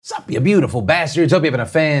Sup, you beautiful bastards. Hope you're having a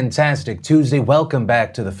fantastic Tuesday. Welcome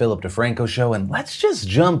back to the Philip DeFranco Show, and let's just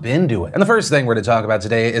jump into it. And the first thing we're to talk about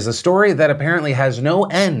today is a story that apparently has no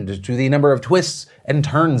end to the number of twists and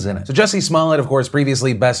turns in it. So Jussie Smollett, of course,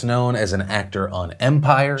 previously best known as an actor on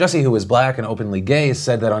Empire. Jussie, who is black and openly gay,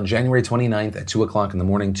 said that on January 29th at 2 o'clock in the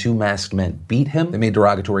morning, two masked men beat him. They made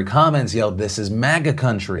derogatory comments, yelled, "This is MAGA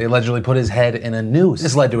country." They allegedly put his head in a noose.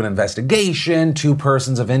 This led to an investigation, two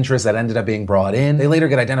persons of interest that ended up being brought in. They later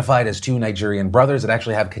get identified as two Nigerian brothers that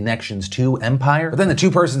actually have connections to Empire. But then the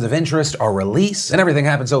two persons of interest are released, and everything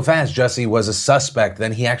happened so fast. Jussie was a suspect.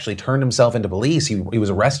 Then he actually turned himself into police. He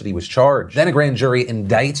was arrested. He was charged. Then a grand jury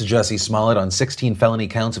indicts Jussie Smollett on 16 felony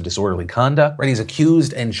counts of disorderly conduct, right? He's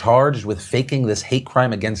accused and charged with faking this hate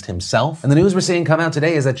crime against himself. And the news we're seeing come out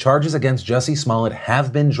today is that charges against Jussie Smollett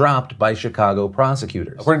have been dropped by Chicago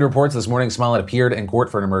prosecutors. According to reports this morning, Smollett appeared in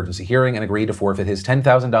court for an emergency hearing and agreed to forfeit his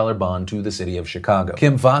 $10,000 bond to the city of Chicago.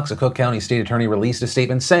 Kim Fox, a Cook County state attorney, released a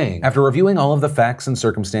statement saying, "After reviewing all of the facts and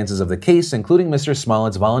circumstances of the case, including Mr.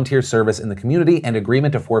 Smollett's volunteer service in the community and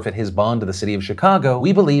agreement to forfeit his bond to the city of Chicago,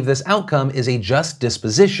 we believe this outcome is a just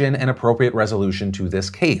disposition and appropriate resolution to this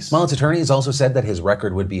case." Smollett's attorneys also said that his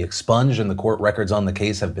record would be expunged and the court records on the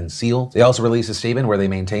case have been sealed. They also released a statement where they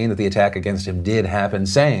maintain that the attack against him did happen,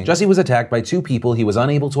 saying, "Jussie was attacked by two people he was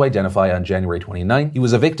unable to identify on January 29th. He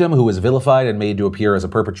was a victim who was vilified and made to appear as a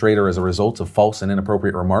perpetrator as a result of false and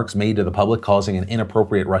inappropriate remarks made to the public, causing an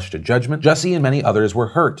inappropriate rush to judgment. Jussie and many others were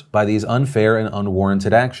hurt by these unfair and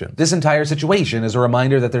unwarranted actions. This entire situation is a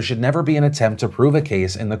reminder that there should never be an attempt to prove a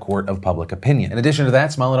case in the court of public opinion." In addition to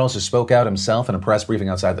that, Smollett also spoke out himself in a press briefing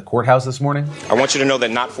outside the courthouse this morning. "I want you to know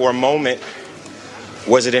that not for a moment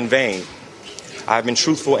was it in vain. I've been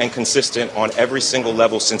truthful and consistent on every single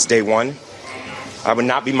level since day one. I would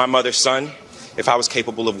not be my mother's son if I was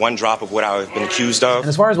capable of one drop of what I have been accused of." And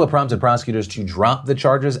as far as what prompted prosecutors to drop the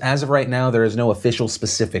charges, as of right now, there is no official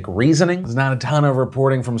specific reasoning. There's not a ton of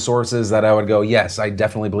reporting from sources that I would go, yes, I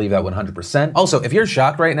definitely believe that 100%. Also, if you're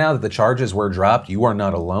shocked right now that the charges were dropped, you are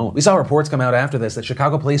not alone. We saw reports come out after this that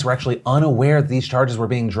Chicago police were actually unaware that these charges were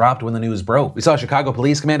being dropped when the news broke. We saw Chicago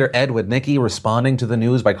Police Commander Ed Wadnicki responding to the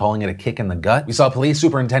news by calling it a kick in the gut. We saw Police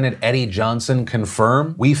Superintendent Eddie Johnson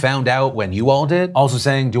confirm, "We found out when you all did." Also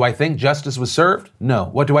saying, "Do I think justice was served? No.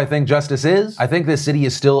 What do I think justice is? I think this city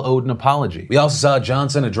is still owed an apology." We also saw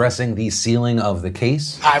Johnson addressing the sealing of the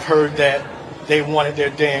case. "I've heard that they wanted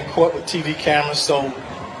their day in court with TV cameras so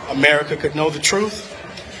America could know the truth.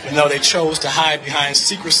 And though they chose to hide behind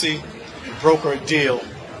secrecy and broker a deal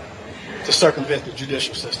to circumvent the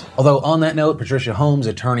judicial system." Although on that note, Patricia Holmes,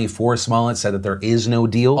 attorney for Smollett, said that there is no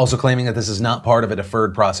deal, also claiming that this is not part of a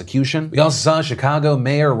deferred prosecution. We also saw Chicago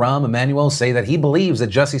Mayor Rahm Emanuel say that he believes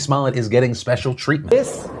that Jussie Smollett is getting special treatment.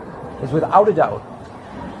 "This is without a doubt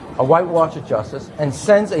a whitewash of justice and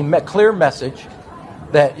sends a clear message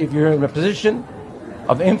that if you're in a position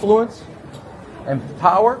of influence and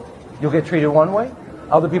power, you'll get treated one way.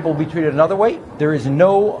 Other people will be treated another way. There is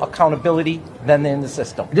no accountability then in the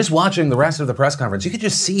system." Just watching the rest of the press conference, you could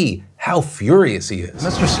just see how furious he is.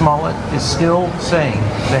 Mr. Smollett is still saying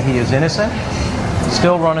that he is innocent,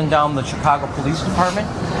 still running down the Chicago Police Department.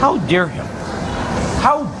 How dare him?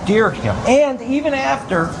 How dare him? And even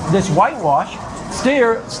after this whitewash,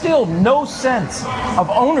 still no sense of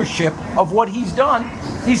ownership of what he's done.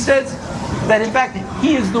 He says that, in fact,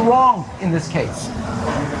 he is the wrong in this case.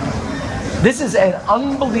 This is an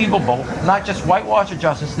unbelievable, not just whitewash of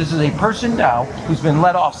justice, this is a person now who's been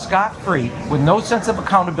let off scot-free with no sense of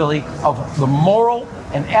accountability of the moral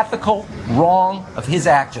and ethical wrong of his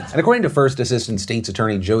actions. And according to First Assistant State's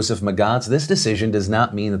Attorney Joseph Magotz, this decision does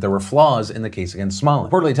not mean that there were flaws in the case against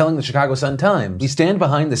Smollett. Reportedly telling the Chicago Sun-Times, "We stand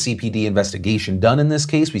behind the CPD investigation done in this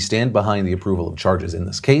case. We stand behind the approval of charges in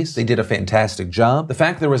this case. They did a fantastic job. The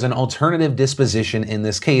fact there was an alternative disposition in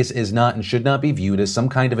this case is not and should not be viewed as some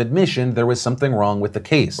kind of admission there was something wrong with the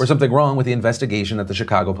case or something wrong with the investigation that the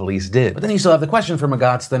Chicago police did." But then you still have the question for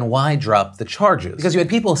Magotz, then why drop the charges? Because you had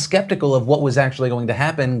people skeptical of what was actually going to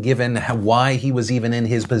happen given why he was even in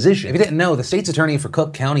his position. If you didn't know, the state's attorney for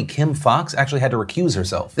Cook County, Kim Fox, actually had to recuse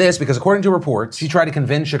herself. This because, according to reports, she tried to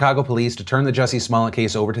convince Chicago police to turn the Jussie Smollett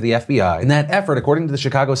case over to the FBI. And that effort, according to the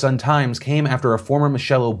Chicago Sun-Times, came after a former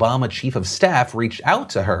Michelle Obama chief of staff reached out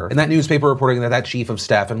to her, and that newspaper reporting that that chief of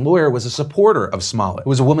staff and lawyer was a supporter of Smollett, who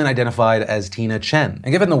was a woman identified as Tina Chen.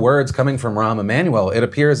 And given the words coming from Rahm Emanuel, it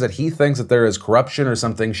appears that he thinks that there is corruption or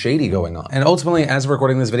something shady going on. And ultimately, as of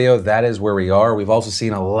recording this video, that is where we are. We've also also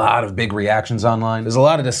seen a lot of big reactions online. There's a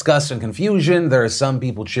lot of disgust and confusion. There are some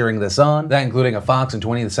people cheering this on, that including a Fox and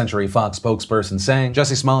 20th Century Fox spokesperson saying,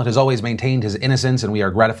 Jussie Smollett has always maintained his innocence and we are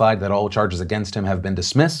gratified that all charges against him have been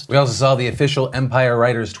dismissed. We also saw the official Empire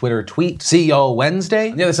Writers Twitter tweet, "See y'all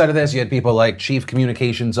Wednesday." On the other side of this, you had people like Chief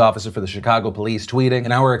Communications Officer for the Chicago Police tweeting,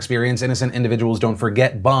 "In our experience, innocent individuals don't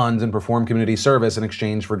forget bonds and perform community service in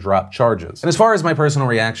exchange for dropped charges." And as far as my personal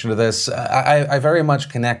reaction to this, I very much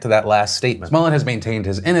connect to that last statement. Smollett has maintained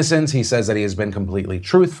his innocence. He says that he has been completely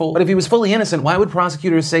truthful. But if he was fully innocent, why would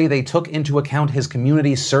prosecutors say they took into account his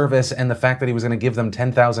community service and the fact that he was going to give them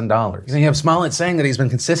 $10,000? You have Smollett saying that he's been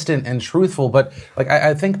consistent and truthful, but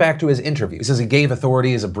I think back to his interview. He says he gave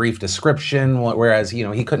authorities a brief description, whereas,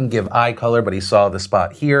 he couldn't give eye color, but he saw the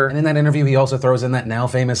spot here. And in that interview, he also throws in that now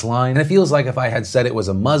famous line, and it feels like if I had said it was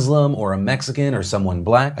a Muslim or a Mexican or someone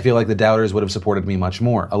black, I feel like the doubters would have supported me much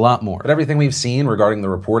more, a lot more. But everything we've seen regarding the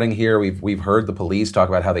reporting here, we've heard the police talk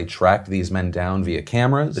about how they tracked these men down via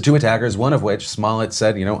cameras. The two attackers, one of which, Smollett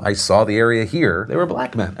said, I saw the area here, they were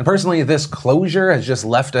black men. And personally, this closure has just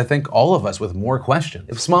left, I think, all of us with more questions.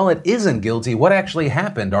 If Smollett isn't guilty, what actually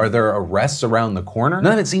happened? Are there arrests around the corner?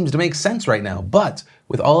 None of it seems to make sense right now, but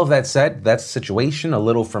with all of that said, that's the situation, a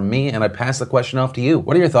little from me, and I pass the question off to you.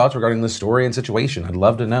 What are your thoughts regarding the story and situation? I'd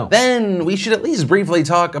love to know. Then we should at least briefly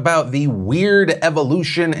talk about the weird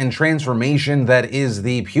evolution and transformation that is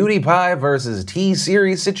the PewDiePie versus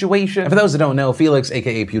T-Series situation. And for those that don't know, Felix,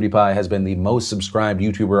 aka PewDiePie, has been the most subscribed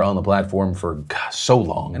YouTuber on the platform for so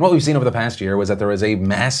long. And what we've seen over the past year was that there was a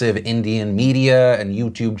massive Indian media and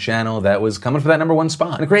YouTube channel that was coming for that #1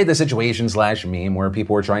 spot. And it created the situation/meme where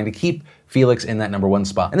people were trying to keep Felix in that #1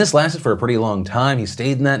 spot. And this lasted for a pretty long time. He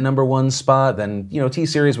stayed in that #1 spot. Then,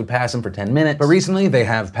 T-Series would pass him for 10 minutes. But recently, they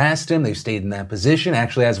have passed him. They've stayed in that position.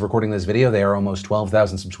 Actually, as of recording this video, they are almost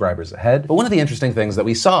 12,000 subscribers ahead. But one of the interesting things that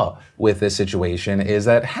we saw with this situation is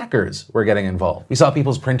that hackers were getting involved. We saw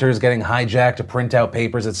people's printers getting hijacked to print out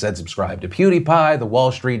papers that said subscribe to PewDiePie. The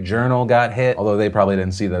Wall Street Journal got hit, although they probably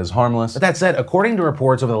didn't see that as harmless. But that said, according to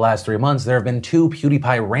reports over the last 3 months, there have been 2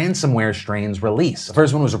 PewDiePie ransomware strains released. The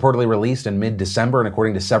first one was reportedly released in mid-December, and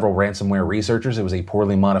according to several ransomware researchers, it was a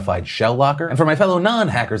poorly modified shell locker. And for my fellow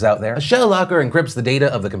non-hackers out there, a shell locker encrypts the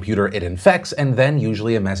data of the computer it infects, and then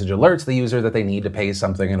usually a message alerts the user that they need to pay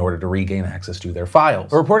something in order to regain access to their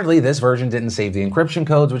files. But reportedly, this version didn't save the encryption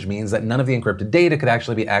codes, which means that none of the encrypted data could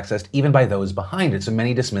actually be accessed even by those behind it, so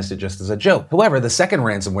many dismissed it just as a joke. However, the second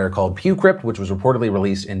ransomware called PewCrypt, which was reportedly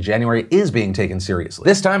released in January, is being taken seriously.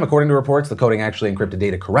 This time, according to reports, the coding actually encrypted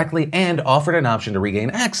data correctly and offered an option to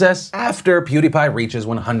regain access after PewDiePie reaches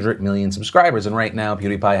 100 million subscribers, and right now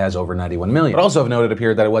PewDiePie has over 91 million. But also of note, it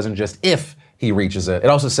appeared that it wasn't just if he reaches it. It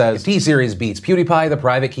also says, if T-Series beats PewDiePie, the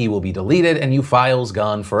private key will be deleted and you files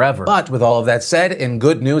gone forever. But with all of that said, in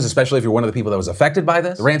good news, especially if you're one of the people that was affected by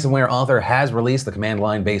this, the ransomware author has released the command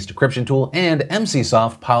line-based decryption tool, and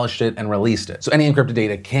MCSoft polished it and released it. So any encrypted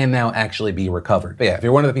data can now actually be recovered. But yeah, if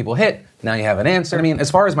you're one of the people hit, now you have an answer. I mean,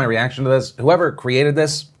 as far as my reaction to this, whoever created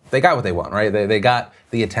this, they got what they want, right? They got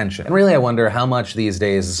the attention. And really, I wonder how much these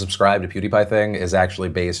days the subscribe to PewDiePie thing is actually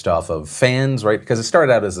based off of fans, right? Because it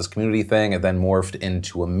started out as this community thing and then morphed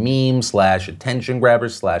into a meme / attention grabber /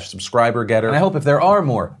 subscriber getter. And I hope if there are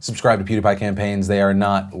more subscribe to PewDiePie campaigns, they are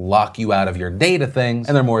not lock you out of your data things,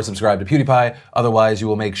 and they're more subscribe to PewDiePie, otherwise you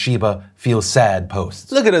will make Sheba feel sad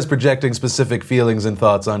posts. Look at us projecting specific feelings and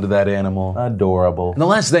thoughts onto that animal. Adorable. And the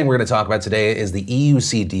last thing we're gonna talk about today is the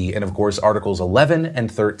EUCD, and of course Articles 11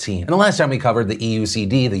 and 13. And the last time we covered the EUCD,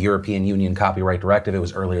 the European Union Copyright Directive, it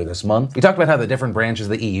was earlier this month. We talked about how the different branches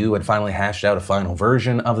of the EU had finally hashed out a final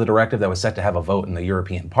version of the directive that was set to have a vote in the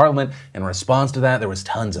European Parliament. In response to that, there was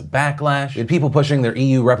tons of backlash. We had people pushing their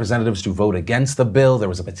EU representatives to vote against the bill. There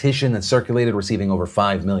was a petition that circulated, receiving over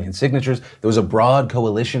 5 million signatures. There was a broad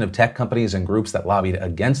coalition of tech companies and groups that lobbied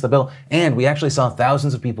against the bill, and we actually saw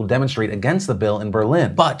thousands of people demonstrate against the bill in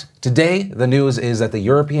Berlin. But today, the news is that the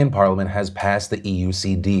European Parliament has passed the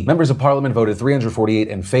EUCD. Members of Parliament voted 348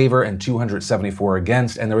 in favor and 274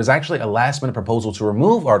 against, and there was actually a last-minute proposal to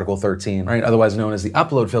remove Article 13, right, otherwise known as the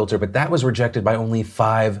upload filter, but that was rejected by only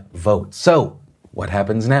 5 votes. So, what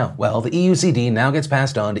happens now? Well, the EUCD now gets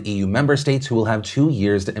passed on to EU member states who will have 2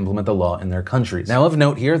 years to implement the law in their countries. Now, of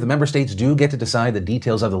note here, the member states do get to decide the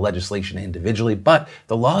details of the legislation individually, but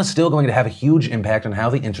the law is still going to have a huge impact on how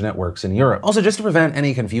the internet works in Europe. Also, just to prevent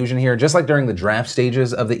any confusion here, just like during the draft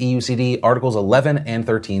stages of the EUCD, Articles 11 and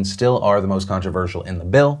 13 still are the most controversial in the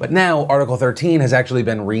bill, but now Article 13 has actually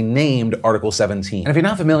been renamed Article 17. And if you're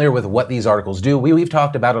not familiar with what these articles do, we've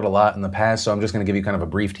talked about it a lot in the past, so I'm just going to give you kind of a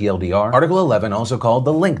brief TLDR. Article 11, also called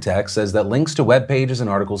the link text, says that links to web pages and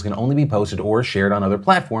articles can only be posted or shared on other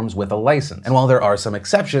platforms with a license. And while there are some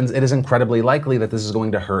exceptions, it is incredibly likely that this is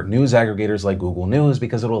going to hurt news aggregators like Google News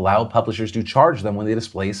because it will allow publishers to charge them when they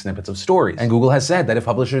display snippets of stories. And Google has said that if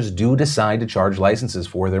publishers do decide to charge licenses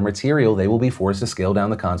for their material, they will be forced to scale down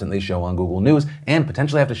the content they show on Google News and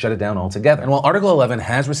potentially have to shut it down altogether. And while Article 11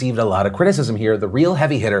 has received a lot of criticism here, the real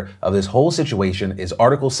heavy hitter of this whole situation is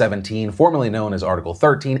Article 17, formerly known as Article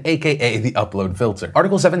 13, aka the upload filter.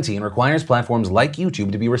 Article 17 requires platforms like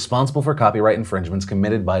YouTube to be responsible for copyright infringements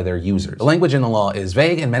committed by their users. The language in the law is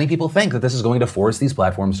vague, and many people think that this is going to force these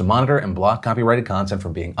platforms to monitor and block copyrighted content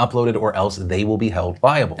from being uploaded, or else they will be held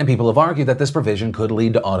liable. And people have argued that this provision could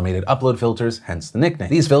lead to automated upload filters, hence the nickname.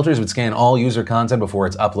 These filters would scan all user content before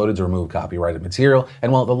it's uploaded to remove copyrighted material,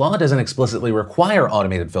 and while the law doesn't explicitly require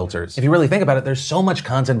automated filters, if you really think about it, there's so much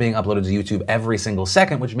content being uploaded to YouTube every single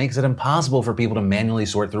second, which makes it impossible for people to manually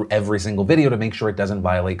sort through every single video to make sure it doesn't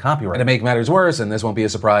violate copyright. And to make matters worse, and this won't be a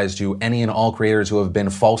surprise to any and all creators who have been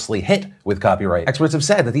falsely hit with copyright, experts have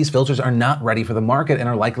said that these filters are not ready for the market and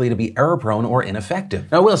are likely to be error-prone or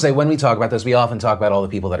ineffective. Now, I will say, when we talk about this, we often talk about all the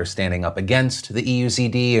people that are standing up against the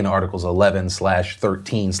EUCD in Articles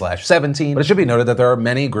 11/13/17, but it should be noted that there are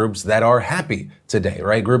many groups that are happy today,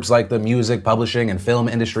 right? Groups like the music, publishing, and film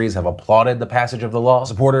industries have applauded the passage of the law.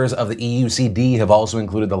 Supporters of the EUCD have also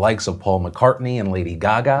included the likes of Paul McCartney and Lady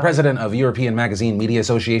Gaga. The president of European Magazine Media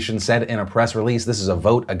Association said in a press release, "This is a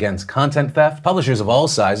vote against content theft." Publishers of all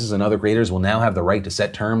sizes and other creators will now have the right to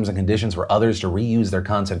set terms and conditions for others to reuse their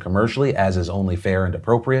content commercially, as is only fair and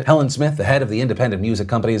appropriate. Helen Smith, the head of the Independent Music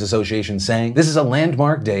Companies Association, saying, "This is a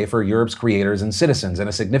landmark day for Europe's creators and citizens and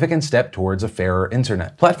a significant step towards a fairer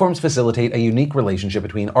internet. Platforms facilitate a unique relationship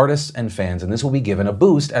between artists and fans, and this will be given a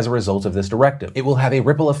boost as a result of this directive. It will have a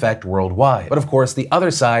ripple effect worldwide." But of course, the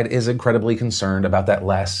other side is incredibly concerned about that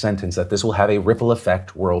last sentence, that this will have a ripple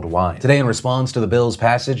effect worldwide. Today, in response to the bill's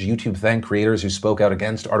passage, YouTube thanked creators who spoke out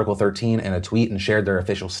against Article 13 in a tweet and shared their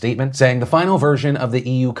official statement, saying, "The final version of the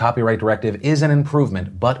EU copyright directive is an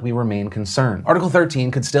improvement, but we remain concerned. Article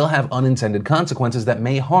 13 could still have unintended consequences that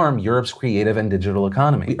may harm Europe's creative and digital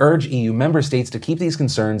economy. We urge EU member states to keep these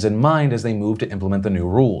concerns in mind as they move to implement the new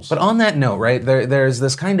rules." But on that note, right, there's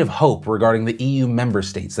this kind of hope regarding the EU member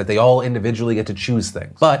states that they all individually get to choose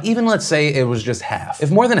things. But even let's say it was just half.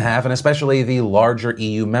 If more than half, and especially the larger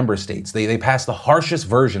EU member states, they pass the harshest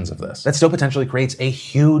versions of this, that still potentially creates a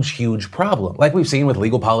huge problem. Like we've seen with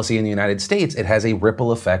legal policy in the United States, it has a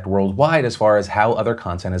ripple effect worldwide as far as how other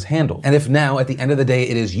content is handled. And if now, at the end of the day,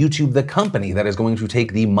 it is YouTube, the company, that is going to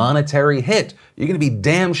take the monetary hit, you're going to be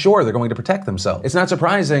damn sure they're going to protect themselves. It's not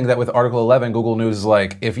surprising that with Article 11, Google News is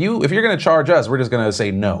like, if you're going to charge us, we're just going to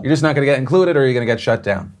say no. You're just not going to get included, or you're going to get shut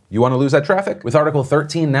down. You want to lose that traffic? With Article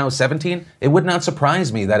 13, now 17, it would not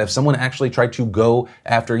surprise me that if someone actually tried to go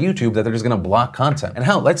after YouTube, that they're just going to block content. And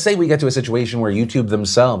hell, let's say we get to a situation where YouTube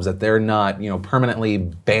themselves, that they're not, permanently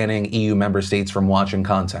banning EU member states from watching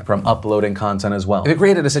content, from uploading content as well. If it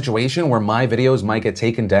created a situation where my videos might get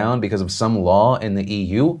taken down because of some law in the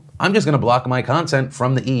EU, I'm just going to block my content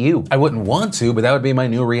from the EU. I wouldn't want to, but that would be my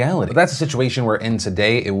new reality. But that's a situation we're in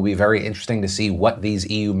today. It will be very interesting to see what these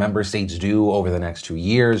EU member states do over the next 2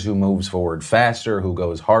 years, who moves forward faster, who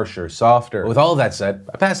goes harsher, softer. But with all of that said,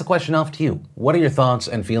 I pass the question off to you. What are your thoughts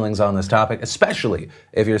and feelings on this topic, especially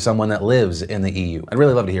if you're someone that lives in the EU? I'd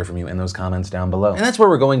really love to hear from you in those comments down below. And that's where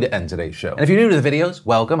we're going to end today's show. And if you're new to the videos,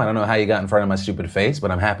 welcome. I don't know how you got in front of my stupid face,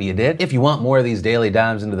 but I'm happy you did. If you want more of these daily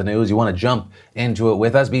dives into the news, you want to jump into it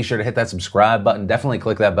with us, be sure to hit that subscribe button. Definitely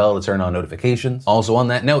click that bell to turn on notifications. Also on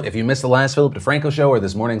that note, if you missed the last Philip DeFranco show or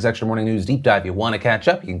this morning's Extra Morning News Deep Dive, you want to catch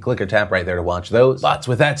up, you can click or tap right there to watch those. But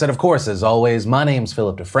with that said, of course, as always, my name's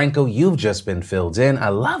Philip DeFranco. You've just been filled in. I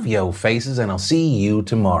love yo faces, and I'll see you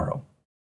tomorrow.